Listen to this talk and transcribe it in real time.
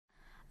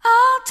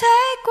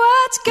take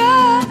what's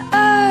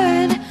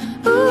good.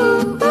 Ooh,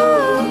 ooh,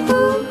 ooh,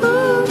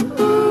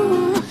 ooh,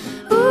 ooh,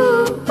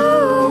 ooh,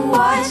 ooh,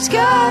 what's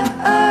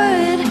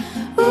good.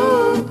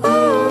 Ooh, ooh,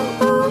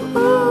 ooh,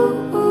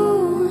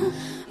 ooh,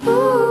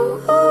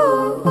 ooh,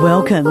 ooh.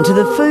 Welcome to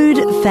the Food,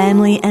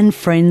 Family and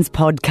Friends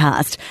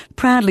podcast,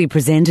 proudly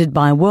presented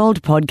by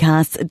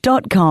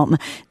worldpodcasts.com.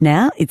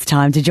 Now it's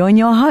time to join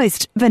your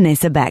host,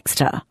 Vanessa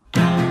Baxter.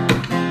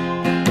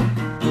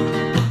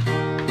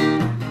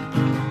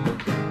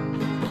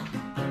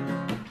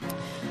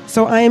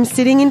 So I am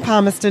sitting in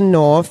Palmerston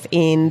North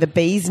in the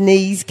Bee's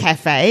Knees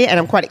Cafe, and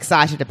I'm quite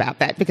excited about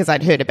that because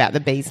I'd heard about the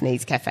Bee's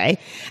Knees Cafe.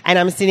 And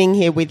I'm sitting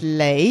here with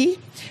Leigh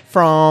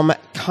from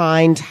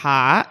Kind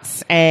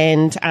Hearts,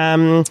 and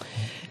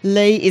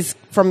Leigh is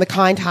from the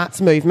Kind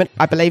Hearts movement.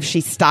 I believe she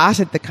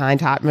started the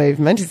Kind Heart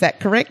movement. Is that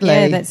correct, Leigh?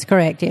 Yeah, that's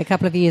correct. Yeah, a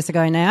couple of years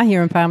ago now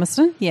here in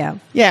Palmerston. Yeah.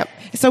 Yeah.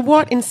 So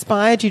what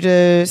inspired you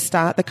to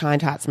start the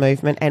Kind Hearts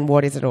movement, and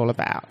what is it all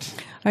about?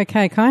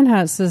 Okay, Kind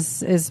Hearts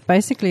is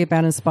basically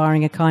about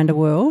inspiring a kinder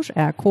world.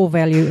 Our core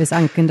value is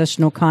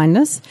unconditional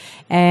kindness,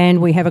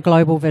 and we have a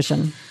global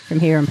vision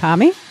from here in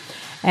Palmy.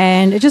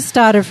 And it just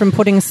started from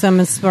putting some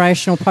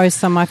inspirational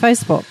posts on my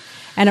Facebook,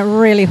 and it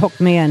really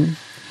hooked me in.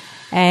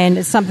 And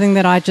it's something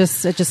that it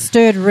just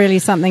stirred really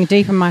something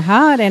deep in my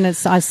heart, and I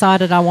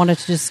decided I wanted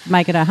to just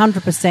make it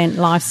 100%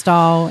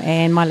 lifestyle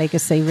and my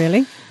legacy,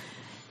 really.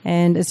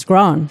 And it's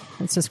grown.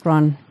 It's just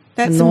grown.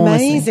 That's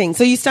enormously. amazing.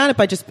 So you started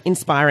by just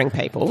inspiring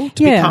people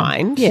to be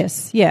kind.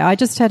 Yes, yeah. I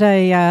just had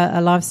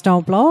a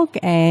lifestyle blog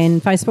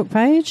and Facebook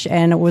page,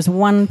 and it was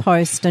one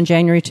post in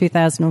January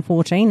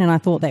 2014, and I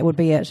thought that would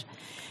be it.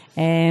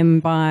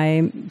 And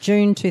by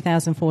June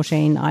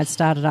 2014, I'd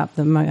started up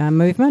the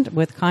movement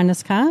with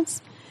kindness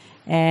cards,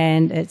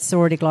 and it's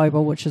already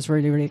global, which is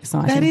really, really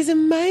exciting. That is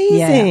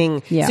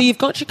amazing. Yeah. So you've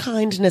got your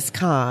kindness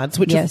cards,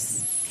 which are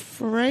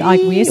free?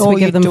 Yes, we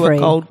give them free.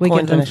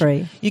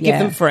 You give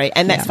them free.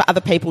 And that's for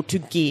other people to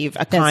give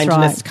a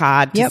kindness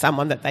card to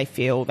someone that they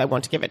feel they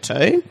want to give it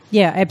to?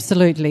 Yeah,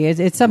 absolutely.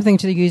 It's something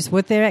to use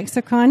with their acts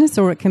of kindness,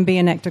 or it can be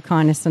an act of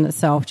kindness in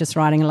itself, just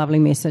writing a lovely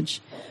message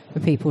for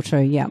people too,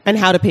 yeah. And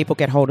how do people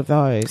get hold of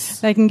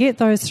those? They can get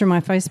those through my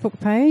Facebook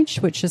page,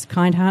 which is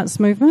Kind Hearts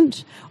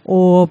Movement,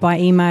 or by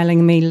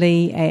emailing me,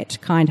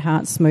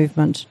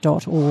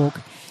 leigh@kindheartsmovement.org.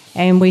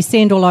 And we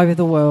send all over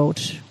the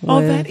world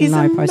with that is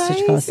no postage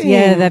amazing. costs.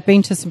 Yeah, they've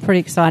been to some pretty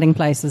exciting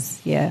places.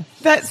 Yeah,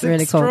 that's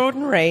really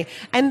extraordinary. Cool.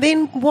 And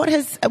then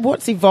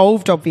what's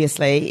evolved,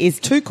 obviously, is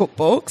 2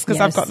 cookbooks,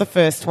 because I've got the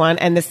first one,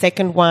 and the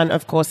second one,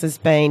 of course, has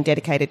been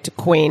dedicated to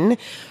Quinn,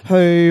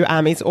 who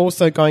is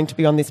also going to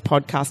be on this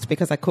podcast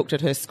because I cooked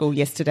at her school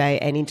yesterday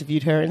and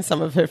interviewed her and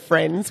some of her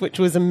friends, which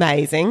was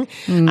amazing.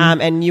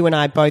 And you and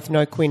I both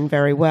know Quinn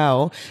very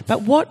well.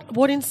 But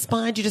what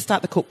inspired you to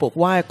start the cookbook?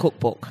 Why a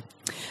cookbook?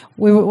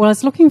 I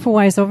was looking for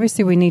ways.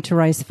 Obviously, we need to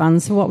raise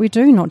funds for what we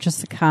do, not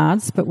just the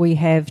cards, but we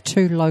have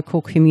 2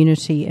 local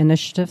community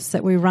initiatives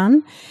that we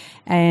run,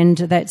 and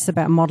that's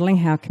about modelling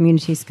how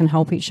communities can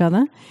help each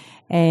other,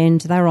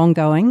 and they're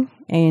ongoing,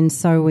 and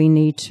so we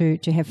need to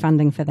have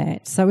funding for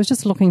that. So I was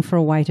just looking for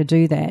a way to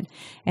do that,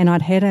 and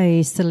I'd had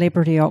a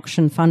celebrity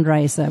auction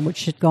fundraiser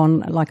which had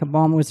gone like a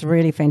bomb. It was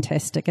really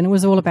fantastic, and it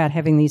was all about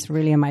having these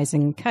really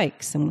amazing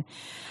cakes. And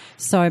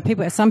so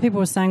some people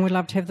were saying we'd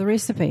love to have the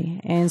recipe.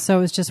 And so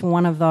it was just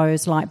one of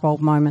those light bulb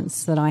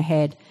moments that I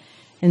had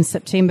in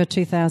September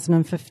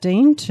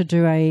 2015 to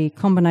do a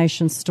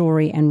combination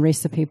story and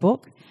recipe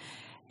book.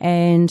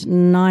 And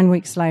 9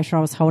 weeks later,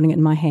 I was holding it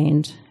in my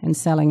hand and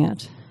selling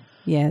it.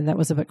 Yeah, that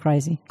was a bit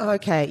crazy.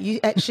 Okay, you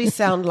actually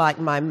sound like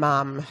my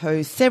mum,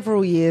 who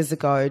several years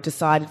ago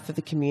decided for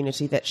the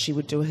community that she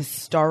would do a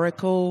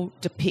historical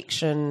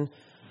depiction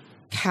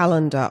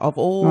calendar of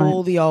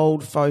all the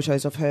old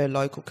photos of her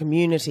local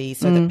community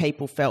so that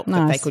people felt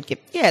that they could get...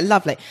 Yeah,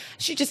 lovely.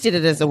 She just did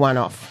it as a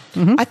one-off.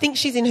 I think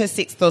she's in her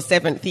 6th or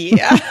 7th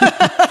year.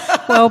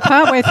 Well,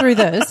 partway through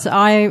this,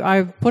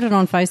 I put it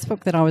on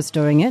Facebook that I was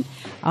doing it.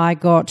 I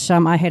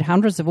had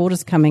hundreds of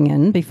orders coming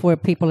in before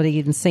people had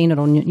even seen it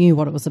or knew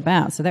what it was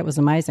about. So that was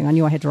amazing. I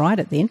knew I had to write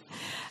it then.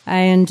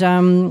 And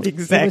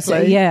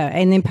exactly.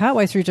 And then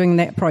partway through doing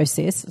that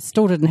process,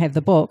 still didn't have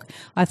the book.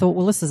 I thought,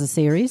 well, this is a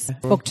series.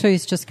 Book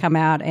 2's just come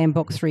out, and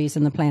book 3's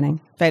in the planning.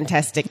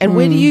 Fantastic. And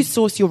where do you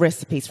source your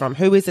recipes from?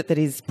 Who is it that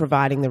is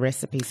providing the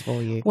recipes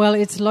for you? Well,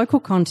 it's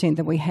local content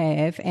that we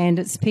have, and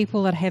it's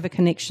people that have a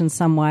connection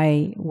some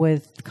way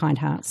with Kind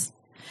Hearts.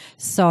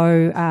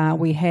 So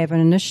we have an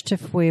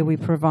initiative where we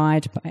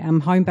provide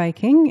home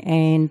baking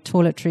and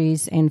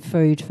toiletries and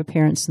food for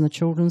parents in the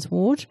children's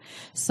ward.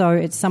 So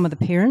it's some of the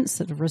parents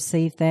that have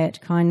received that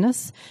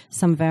kindness,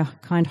 some of our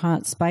Kind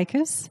Hearts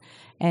bakers,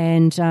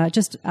 and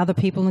just other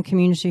people in the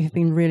community who've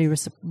been really,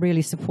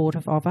 really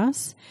supportive of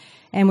us.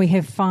 And we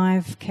have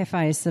 5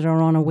 cafes that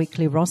are on a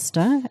weekly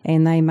roster,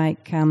 and they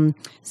make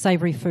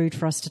savoury food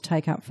for us to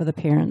take up for the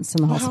parents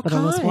in the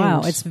hospital as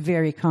well. It's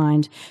very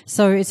kind.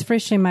 So it's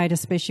freshly made,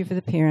 especially for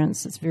the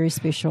parents. It's very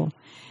special.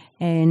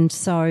 And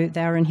so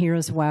they're in here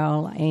as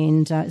well.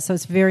 And so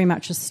it's very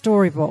much a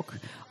storybook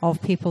of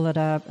people that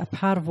are a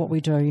part of what we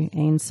do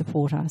and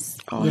support us.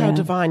 Oh, how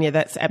divine. Yeah,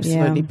 that's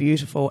absolutely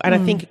beautiful. And I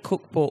think a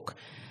cookbook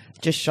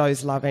just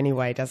shows love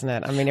anyway, doesn't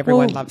it? I mean,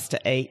 everyone loves to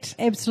eat.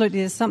 Absolutely.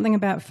 There's something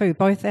about food.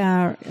 Both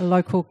our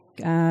local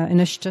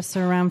initiatives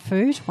are around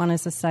food. One,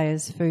 as I say,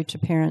 is food to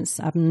parents,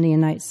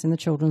 neonates in the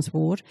children's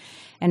ward.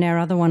 And our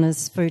other one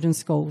is food in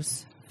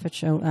schools. For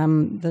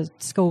the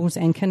schools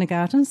and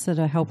kindergartens that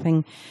are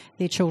helping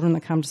their children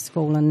that come to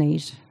school and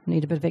need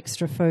a bit of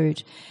extra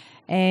food.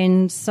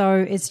 And so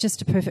it's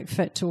just a perfect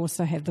fit to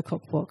also have the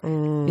cookbook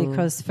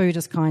because food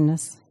is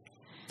kindness.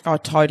 Oh,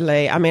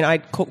 totally. I mean, I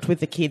cooked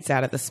with the kids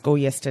out at the school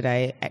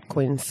yesterday at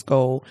Quinn's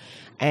school,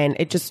 and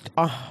it just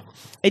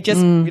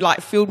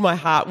like filled my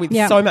heart with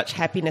so much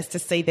happiness to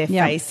see their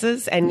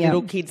faces and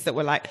little kids that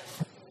were like,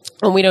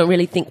 and we don't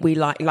really think we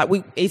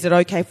is it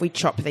okay if we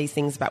chop these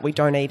things but we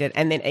don't eat it,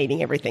 and then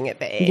eating everything at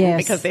the end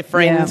because their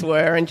friends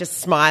were, and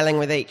just smiling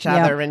with each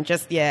other and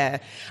just, I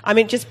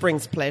mean, it just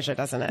brings pleasure,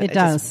 doesn't it? It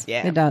does.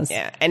 It does.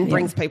 Yeah, and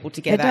brings people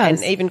together.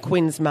 And even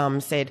Quinn's mum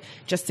said,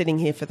 just sitting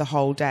here for the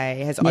whole day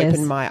has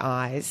opened my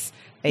eyes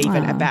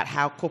even about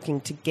how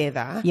cooking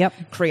together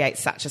creates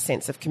such a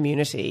sense of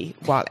community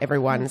while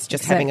everyone's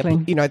just having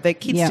the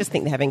kids just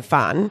think they're having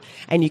fun,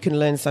 and you can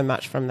learn so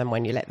much from them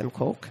when you let them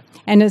cook.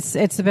 And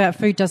it's about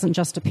food doesn't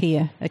just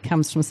appear, it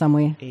comes from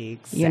somewhere.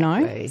 Exactly. You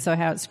know? So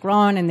how it's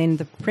grown and then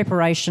the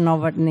preparation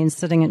of it and then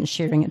sitting it and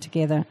sharing it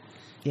together.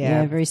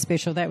 Yeah, very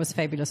special. That was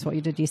fabulous what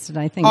you did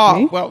yesterday. Thank you.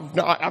 Oh, well,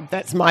 no,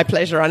 that's my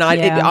pleasure. And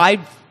I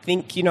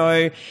think,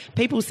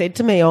 people said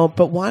to me,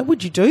 but why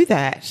would you do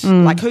that?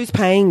 Like, who's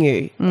paying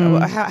you?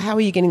 How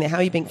are you getting there? How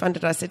are you being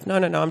funded? I said, no,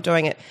 I'm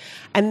doing it.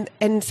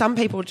 And some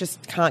people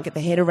just can't get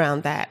their head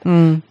around that.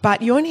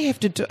 But you only have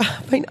to do,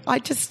 I mean, I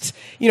just,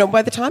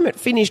 by the time it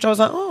finished, I was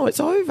like, oh, it's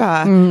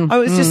over. It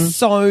was just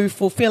so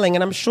fulfilling.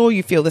 And I'm sure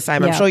you feel the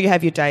same. I'm sure you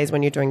have your days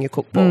when you're doing your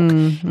cookbook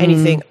and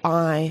you think,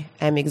 I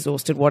am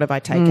exhausted. What have I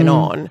taken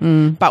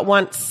on? But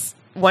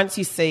once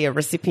you see a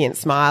recipient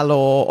smile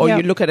or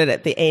you look at it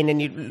at the end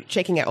and you're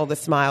checking out all the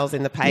smiles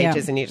in the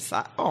pages and you're just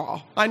like,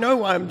 oh, I know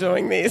why I'm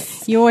doing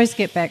this. You always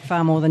get back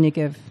far more than you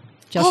give.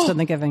 Just in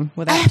the giving,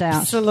 without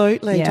doubt.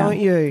 Absolutely, don't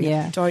you?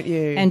 Yeah. Don't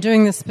you? And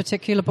doing this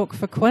particular book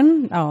for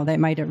Quinn,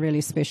 that made it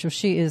really special.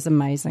 She is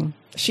amazing.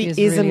 She is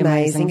really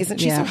amazing, isn't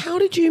she? Yeah. So how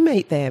did you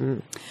meet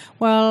them?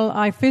 Well,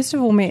 I first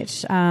of all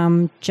met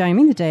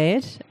Jamie, the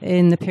dad,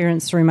 in the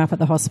parents' room up at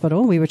the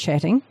hospital. We were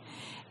chatting.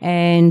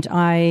 And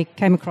I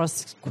came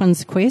across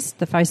Quinn's Quest,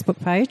 the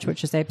Facebook page,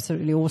 which is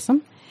absolutely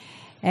awesome.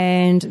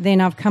 And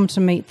then I've come to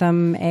meet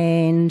them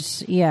and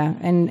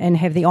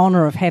have the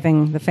honour of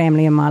having the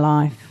family in my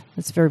life.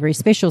 It's very, very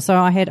special. So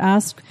I had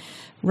asked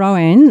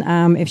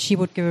Roanne if she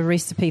would give a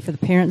recipe for the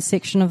parents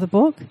section of the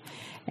book.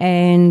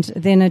 And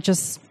then I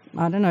just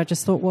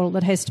thought, well,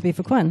 it has to be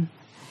for Quinn.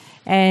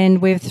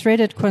 And we've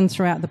threaded Quinn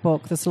throughout the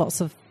book. There's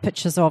lots of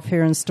pictures of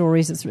her and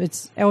stories.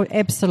 It's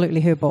absolutely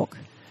her book.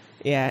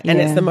 Yeah, and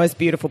it's the most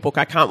beautiful book.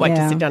 I can't wait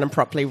to sit down and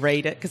properly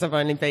read it because I've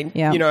only been,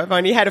 I've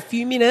only had a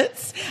few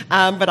minutes,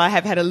 but I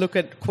have had a look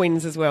at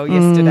Quinn's as well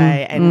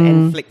yesterday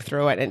and flick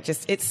through it, and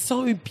it's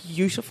so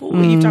beautiful.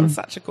 You've done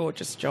such a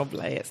gorgeous job,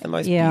 Leigh. It's the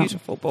most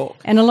beautiful book.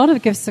 And a lot of the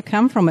gifts that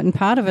come from it, and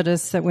part of it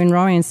is that when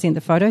Ryan sent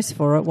the photos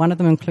for it, one of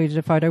them included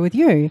a photo with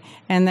you,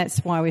 and that's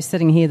why we're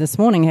sitting here this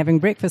morning having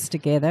breakfast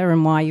together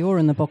and why you're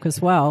in the book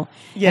as well.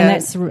 Yeah. And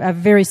that's a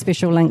very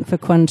special link for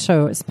Quinn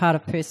too. It's part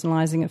of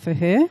personalising it for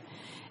her.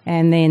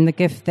 And then the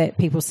gift that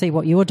people see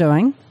what you're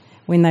doing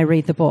when they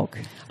read the book.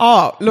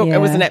 Oh, look, it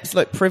was an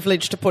absolute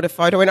privilege to put a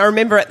photo in. I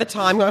remember at the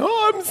time going,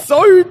 I'm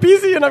so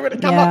busy and I'm going to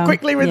come up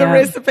quickly with a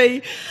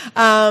recipe.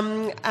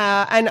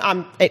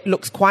 It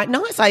looks quite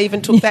nice. I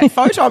even took that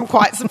photo. I'm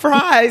quite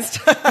surprised.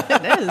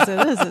 It is.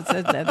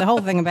 The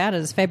whole thing about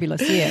it is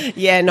fabulous,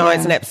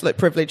 It's an absolute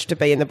privilege to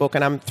be in the book,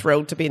 and I'm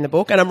thrilled to be in the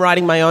book. And I'm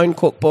writing my own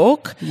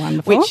cookbook,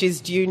 which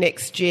is due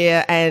next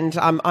year, and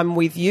I'm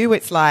with you.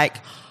 It's like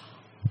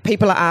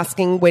people are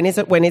asking, when is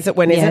it?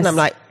 And I'm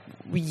like,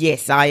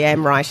 yes, I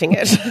am writing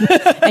it.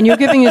 And you're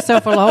giving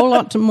yourself a whole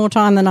lot more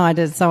time than I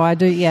did, so I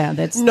do,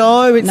 it's due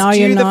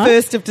the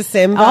 1st of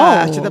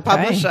December to the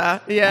publisher.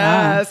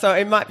 So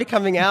it might be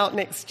coming out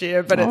next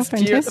year, but it's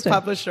due at the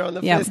publisher on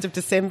the 1st of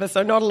December,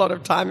 so not a lot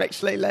of time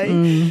actually,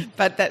 Leigh.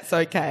 But that's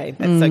okay.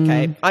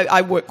 Okay.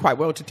 I work quite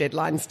well to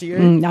deadlines, do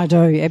you? I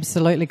do,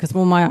 absolutely, because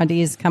all my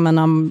ideas come and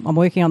I'm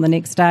working on the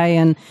next day,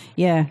 and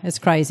it's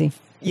crazy.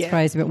 It's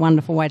crazy, but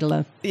wonderful way to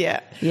live. Yeah.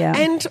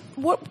 And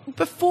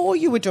before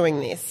you were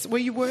doing this, were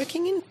you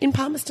working in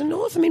Palmerston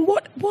North? I mean,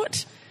 what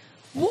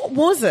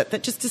was it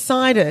that just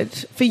decided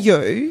for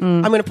you,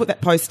 I'm going to put that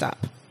post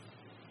up?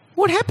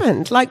 What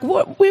happened? Like,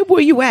 where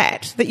were you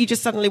at that you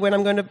just suddenly went,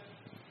 I'm going to...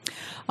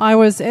 I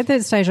was, at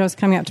that stage, I was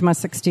coming up to my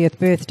 60th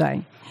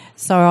birthday.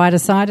 So I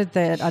decided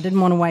that I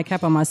didn't want to wake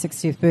up on my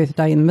 60th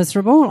birthday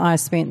miserable. I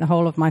spent the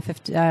whole of my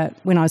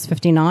when I was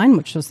 59,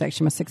 which was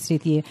actually my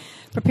 60th year,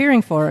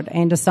 preparing for it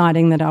and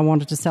deciding that I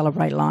wanted to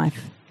celebrate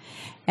life.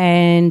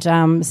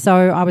 And so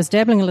I was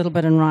dabbling a little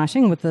bit in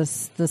writing with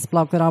this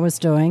blog that I was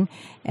doing,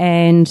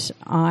 and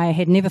I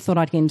had never thought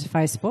I'd get into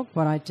Facebook,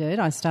 but I did.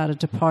 I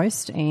started to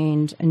post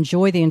and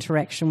enjoy the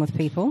interaction with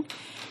people.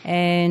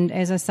 And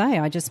as I say,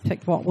 I just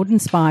picked what would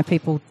inspire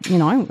people. You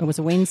know, it was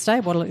a Wednesday.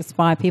 What will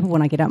inspire people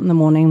when I get up in the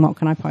morning? What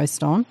can I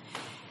post on?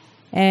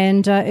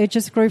 And it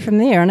just grew from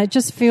there. And it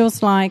just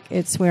feels like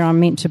it's where I'm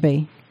meant to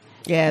be.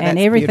 Yeah, that's and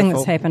everything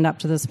beautiful. That's happened up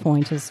to this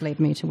point has led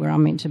me to where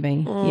I'm meant to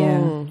be.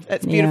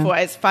 It's beautiful.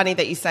 It's funny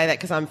that you say that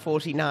because I'm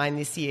 49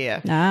 this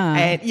year.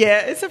 And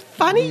it's a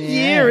funny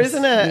year,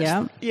 isn't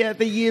it? Yeah,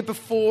 the year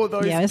before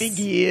those big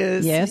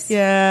years. Yes.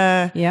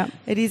 Yeah.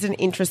 It is an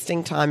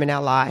interesting time in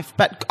our life.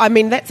 But, I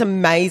mean, that's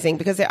amazing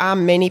because there are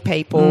many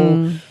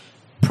people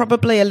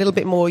probably a little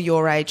bit more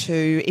your age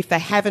who, if they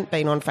haven't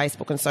been on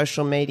Facebook and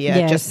social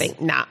media, just think,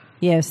 nah.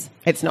 Yes.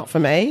 It's not for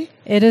me.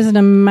 It is an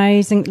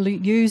amazing,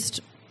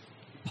 used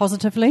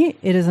positively,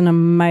 it is an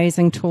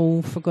amazing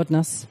tool for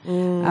goodness.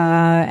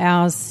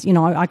 Ours, you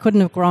know, I couldn't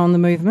have grown the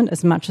movement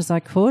as much as I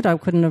could. I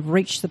couldn't have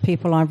reached the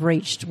people I've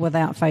reached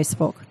without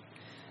Facebook.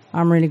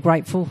 I'm really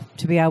grateful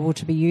to be able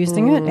to be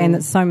using it and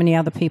that so many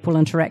other people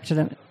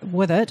interacted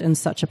with it in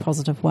such a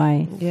positive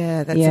way.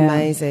 Yeah, that's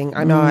amazing.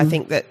 I know, I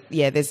think that,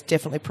 there's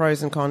definitely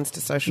pros and cons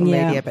to social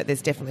media, but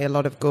there's definitely a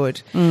lot of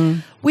good.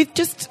 With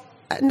just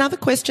another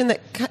question that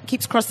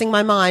keeps crossing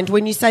my mind,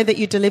 when you say that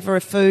you deliver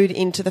a food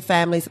into the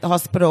families at the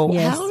hospital,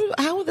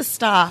 how are the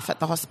staff at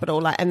the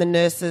hospital and the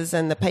nurses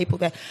and the people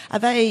there? Are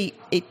they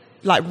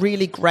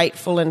really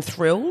grateful and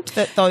thrilled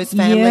that those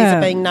families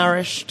are being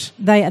nourished?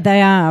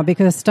 They are,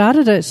 because I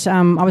started it,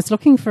 I was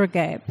looking for a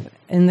gap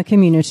in the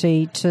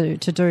community to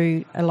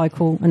do a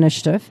local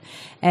initiative,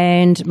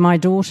 and my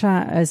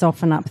daughter is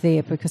often up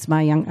there because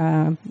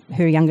her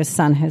youngest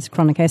son has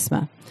chronic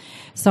asthma.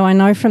 So I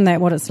know from that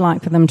what it's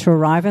like for them to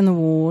arrive in the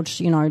ward,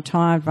 you know,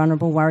 tired,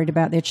 vulnerable, worried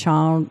about their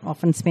child,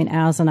 often spent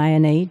hours in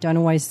A&E, don't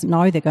always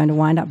know they're going to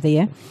wind up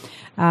there.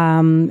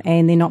 And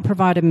they're not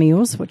provided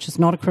meals, which is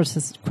not a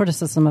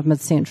criticism of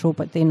Mid-Central,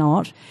 but they're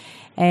not.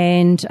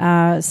 And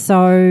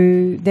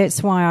so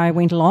that's why I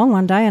went along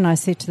one day and I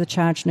said to the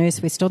charge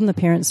nurse, we stood in the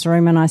parents'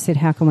 room, and I said,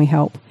 how can we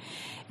help?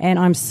 And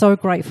I'm so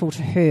grateful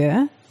to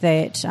her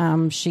that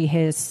she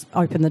has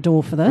opened the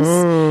door for this.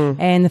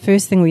 And the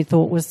first thing we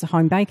thought was the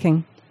home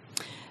baking.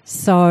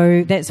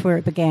 So that's where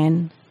it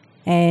began.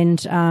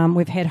 And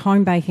we've had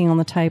home baking on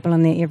the table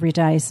in there every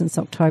day since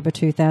October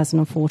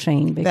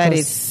 2014. Because that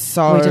is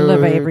so we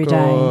deliver every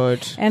good.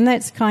 day. And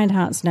that's Kind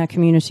Hearts in our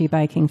community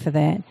baking for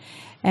that.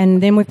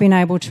 And then we've been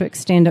able to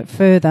extend it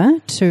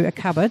further to a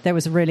cupboard. That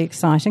was really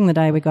exciting the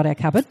day we got our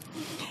cupboard.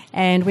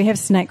 And we have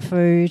snack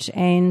food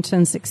and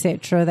tins,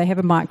 etc. They have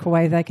a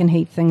microwave, they can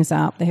heat things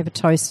up. They have a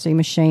toasty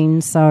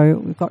machine, so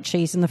we've got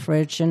cheese in the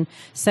fridge and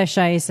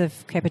sachets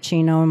of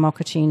cappuccino and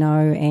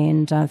mochaccino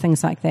and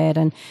things like that.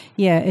 And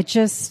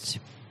the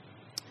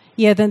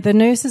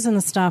nurses and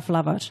the staff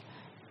love it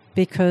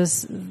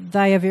because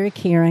they are very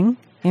caring,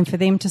 and for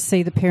them to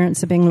see the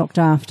parents are being looked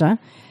after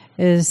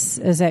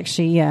is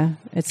actually,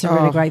 it's a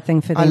really great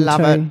thing for them too.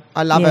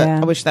 I love it.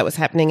 I wish that was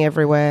happening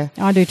everywhere.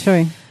 I do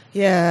too.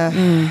 Yeah,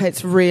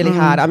 it's really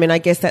hard. I mean, I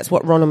guess that's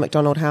what Ronald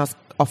McDonald House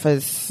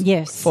offers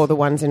for the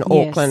ones in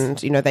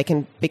Auckland. You know, they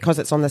can, because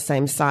it's on the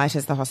same site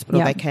as the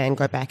hospital, they can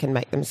go back and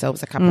make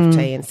themselves a cup of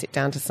tea and sit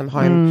down to some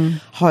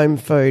home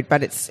food.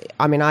 But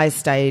I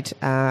stayed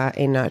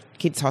in a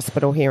kids'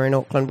 hospital here in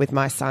Auckland with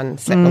my son,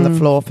 slept on the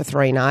floor for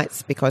 3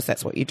 nights because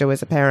that's what you do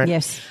as a parent.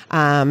 Yes.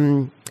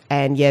 And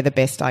the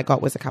best I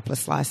got was a couple of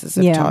slices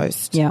of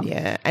toast.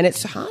 Yeah. And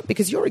it's hard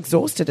because you're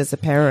exhausted as a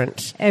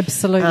parent.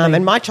 Absolutely.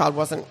 And my child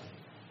wasn't.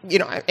 You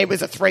know, it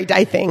was a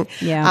 3-day thing.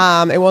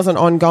 Yeah. It wasn't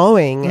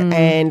ongoing,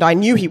 and I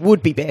knew he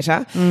would be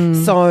better.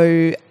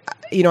 So,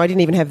 you know, I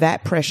didn't even have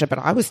that pressure, but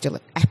I was still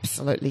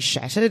absolutely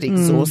shattered,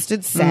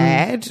 exhausted,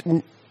 sad,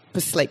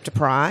 sleep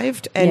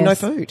deprived, and no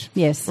food.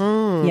 Yes.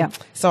 Yeah.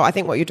 So I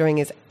think what you're doing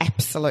is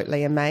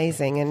absolutely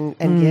amazing, and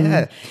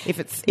if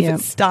it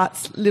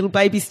starts little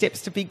baby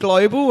steps to be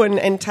global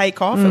and take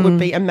off, it would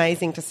be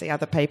amazing to see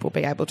other people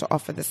be able to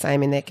offer the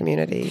same in their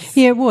communities.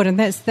 Yeah, it would, and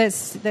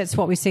that's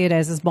what we see it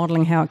as, is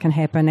modelling how it can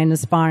happen and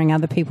inspiring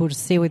other people to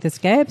see where there's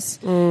gaps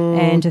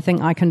and to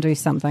think I can do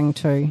something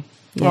too.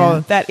 Yeah. Oh,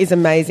 that is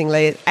amazing,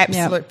 Leigh.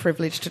 Absolute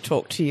privilege to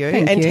talk to you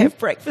to have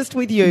breakfast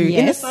with you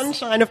in the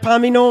sunshine of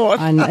Palmy North.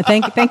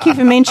 Thank you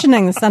for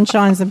mentioning the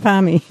sunshines in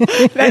Palmy.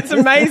 That's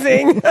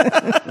amazing.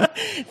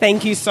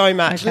 Thank you so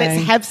much. Okay.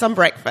 Let's have some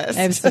breakfast.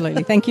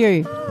 Absolutely. Thank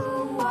you.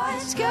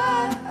 What's good?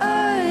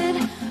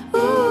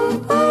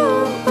 Ooh, ooh,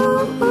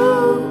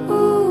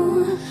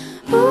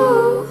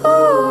 ooh,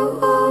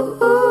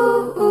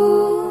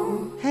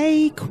 ooh.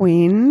 Hey,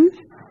 Quinn.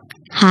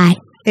 Hi.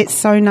 It's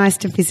so nice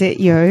to visit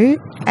you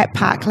at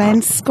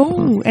Parkland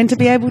School and to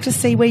be able to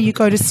see where you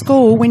go to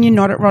school when you're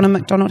not at Ronald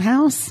McDonald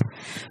House.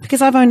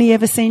 Because I've only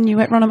ever seen you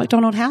at Ronald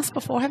McDonald House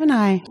before, haven't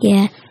I?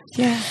 Yeah.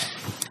 Yeah.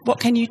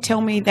 What can you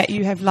tell me that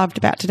you have loved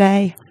about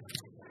today?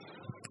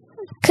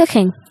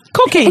 Cooking.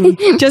 Cooking,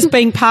 just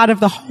being part of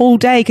the whole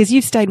day, because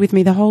you've stayed with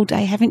me the whole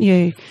day, haven't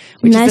you?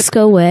 No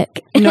schoolwork.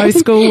 No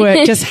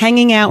schoolwork, just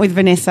hanging out with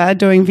Vanessa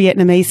doing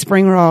Vietnamese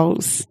spring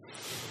rolls.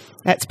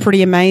 That's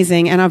pretty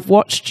amazing. And I've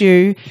watched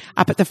you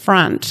up at the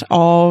front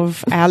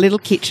of our little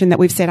kitchen that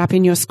we've set up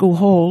in your school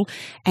hall,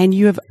 and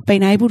you have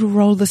been able to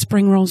roll the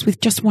spring rolls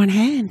with just one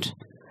hand.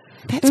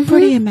 That's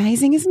pretty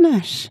amazing, isn't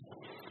it?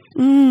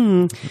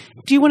 Do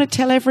you want to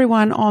tell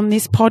everyone on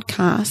this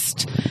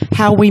podcast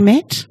how we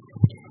met?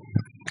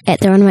 At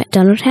the Ronald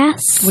McDonald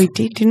House. We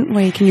did, didn't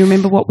we? Can you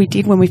remember what we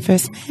did when we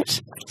first met?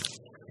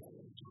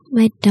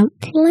 Made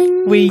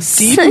dumplings. We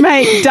did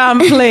make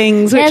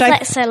dumplings. That was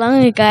like so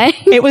long ago.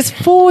 It was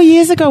 4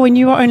 years ago when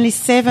you were only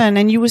 7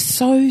 and you were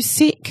so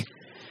sick.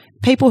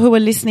 People who are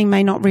listening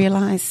may not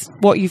realise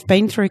what you've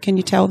been through. Can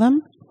you tell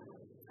them?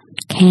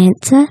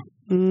 Cancer.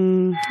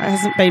 It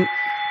hasn't been...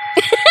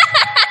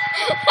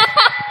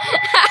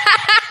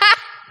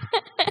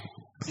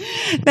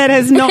 That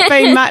has not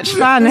been much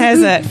fun,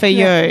 has it, for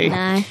you?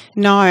 No.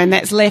 No, and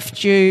that's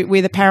left you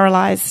with a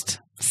paralysed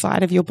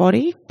side of your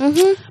body,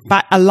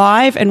 but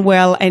alive and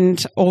well,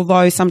 and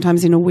although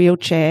sometimes in a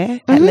wheelchair,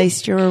 at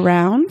least you're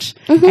around,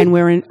 and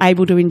we're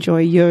able to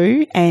enjoy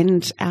you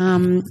and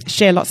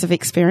share lots of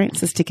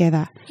experiences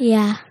together.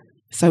 Yeah.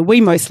 So we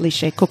mostly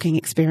share cooking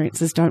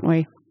experiences, don't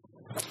we?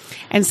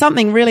 And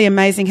something really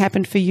amazing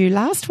happened for you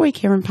last week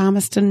here in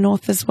Palmerston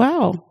North as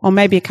well, or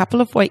maybe a couple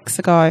of weeks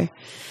ago.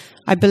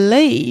 I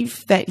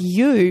believe that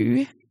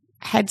you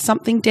had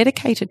something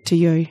dedicated to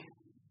you.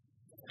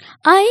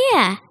 Oh,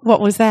 yeah. What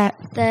was that?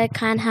 The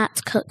Kind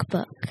Hearts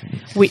cookbook.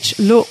 Which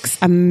looks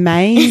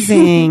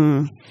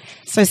amazing.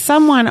 So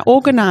someone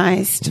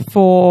organised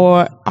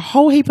for a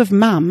whole heap of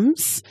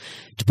mums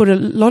to put a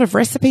lot of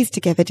recipes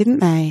together, didn't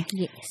they?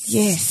 Yes.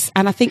 Yes.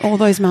 And I think all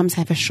those mums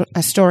have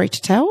a story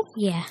to tell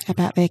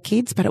about their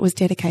kids, but it was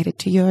dedicated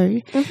to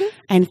you.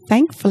 And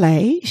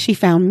thankfully, she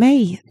found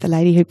me, the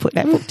lady who put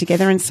that book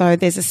together. And so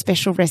there's a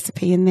special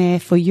recipe in there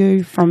for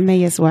you from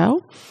me as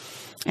well.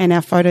 And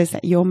our photos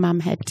that your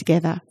mum had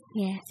together.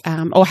 Yes.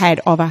 Or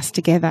had of us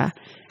together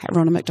at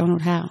Ronald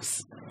McDonald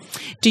House.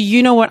 Do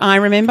you know what I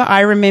remember? I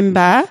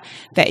remember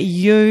that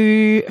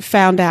you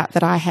found out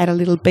that I had a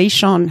little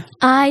bichon.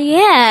 Oh,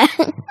 yeah.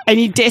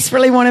 And you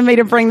desperately wanted me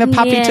to bring the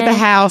puppy to the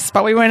house,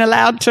 but we weren't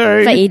allowed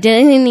to. But you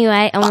did it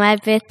anyway on my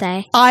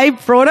birthday. I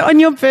brought it on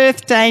your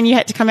birthday and you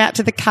had to come out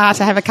to the car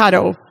to have a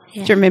cuddle.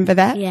 Yeah. Do you remember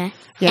that? Yeah.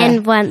 Yeah.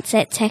 And once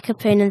at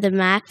Takapuna, the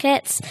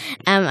markets,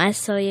 I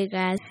saw you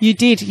guys. You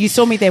did. You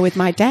saw me there with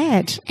my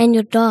dad. And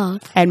your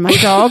dog. And my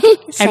dog.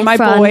 And my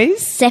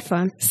boys.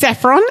 Saffron.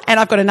 Saffron. And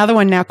I've got another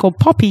one now called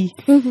Poppy.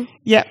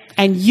 Yep.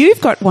 And you've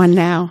got one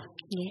now.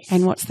 Yes.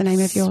 And what's the name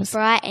of yours?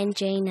 Sprite and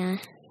Gina.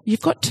 You've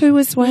got 2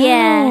 as well.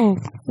 Yeah.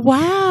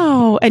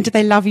 Wow. And do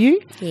they love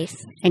you? Yes.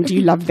 And do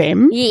you love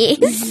them?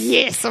 Yes.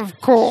 Yes, of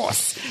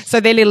course. So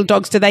they're little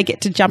dogs. Do they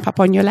get to jump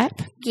up on your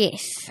lap?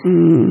 Yes.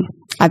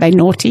 Are they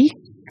naughty?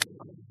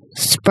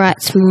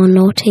 Sprite's more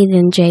naughty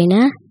than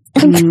Gina.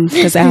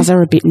 Because ours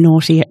are a bit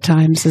naughty at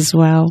times as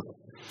well.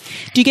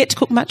 Do you get to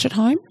cook much at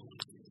home?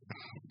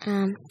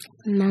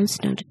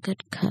 Mum's not a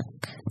good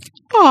cook.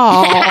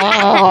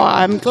 Oh,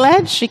 I'm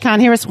glad she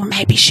can't hear us. Well,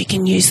 maybe she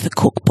can use the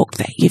cookbook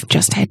that you've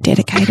just had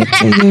dedicated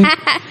to you.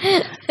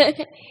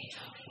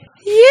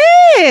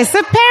 Yes,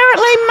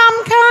 apparently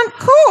Mum can't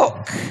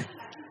cook.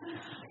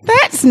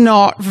 That's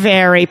not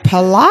very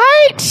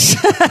polite.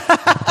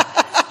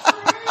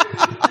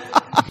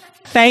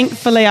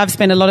 Thankfully, I've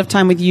spent a lot of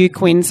time with you,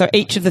 Quinn, so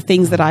each of the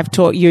things that I've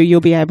taught you,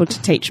 you'll be able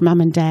to teach Mum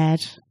and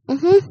Dad.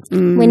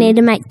 We need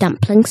to make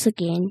dumplings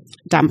again.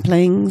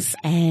 Dumplings,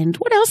 and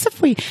what else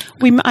have we?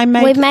 We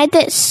made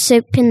that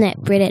soup and that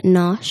bread at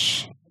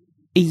Nosh.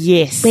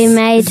 Yes. We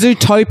made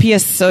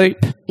Zootopia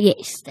soup.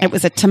 Yes. It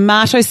was a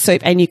tomato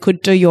soup, and you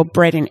could do your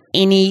bread in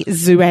any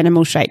zoo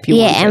animal shape you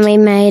wanted. Yeah, and we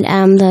made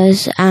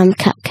those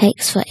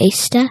cupcakes for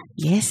Easter.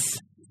 Yes.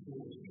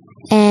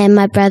 And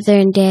my brother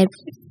and Dad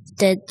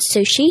did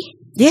sushi.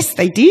 Yes,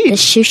 they did. The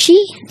sushi.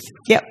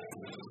 Yep.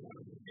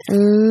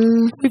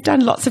 We've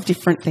done lots of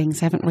different things,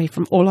 haven't we,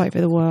 from all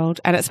over the world.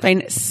 And it's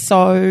been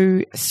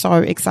so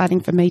exciting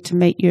for me to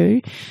meet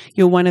you.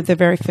 You're one of the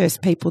very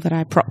first people that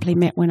I properly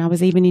met when I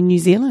was even in New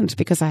Zealand,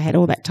 because I had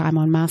all that time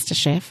on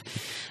MasterChef.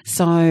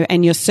 So,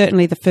 and you're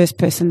certainly the first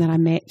person that I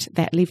met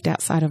that lived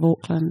outside of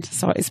Auckland.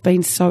 So it's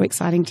been so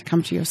exciting to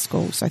come to your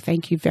school. So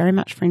thank you very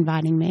much for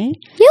inviting me.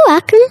 You're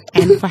welcome.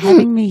 And for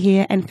having me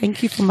here. And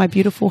thank you for my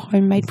beautiful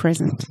homemade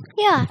present.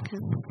 You're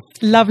welcome.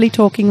 Lovely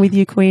talking with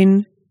you,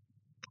 Quinn.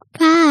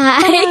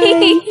 Bye.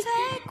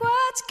 Take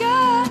what's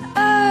good.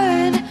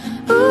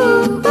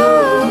 Ooh,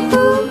 ooh,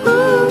 ooh,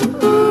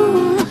 ooh,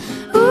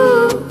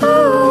 ooh,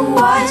 ooh,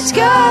 what's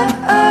good.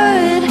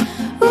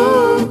 Ooh,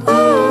 ooh,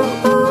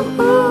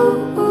 ooh,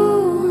 ooh,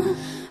 ooh.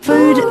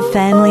 Food,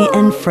 Family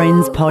and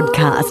Friends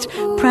podcast,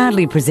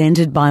 proudly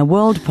presented by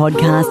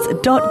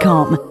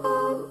worldpodcasts.com.